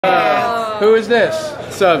Who is this?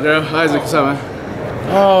 What's up, bro? Isaac, what's up, man?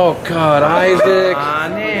 Oh, God, Isaac.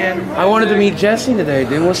 I wanted to meet Jesse today,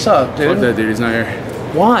 dude. What's up, dude? Fuck that dude, he's not here.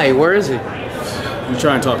 Why? Where is he? You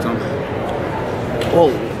try and talk to him. Well,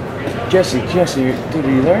 Jesse, dude, are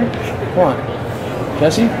you there? Come on.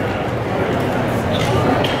 Jesse?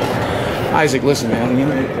 Isaac, listen, man. You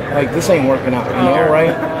know, like, this ain't working out. You know,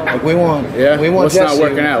 right? Like, we want What's Jesse. not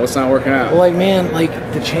working out? What's not working out? Well, like, man, like,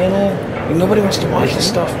 the channel, like, nobody wants to watch this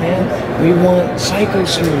stuff, man. We want Psycho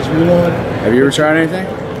series. We want... Have you ever tried anything?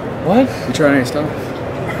 What? You tried any stuff?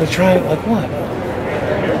 We're trying, like, what?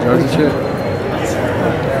 Drugs and shit?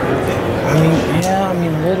 I mean, yeah, I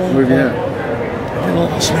mean, a little. What have you had? A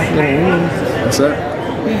little, smoke a little weed. What's that?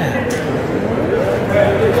 Yeah.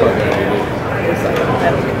 Fuck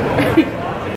that, dude.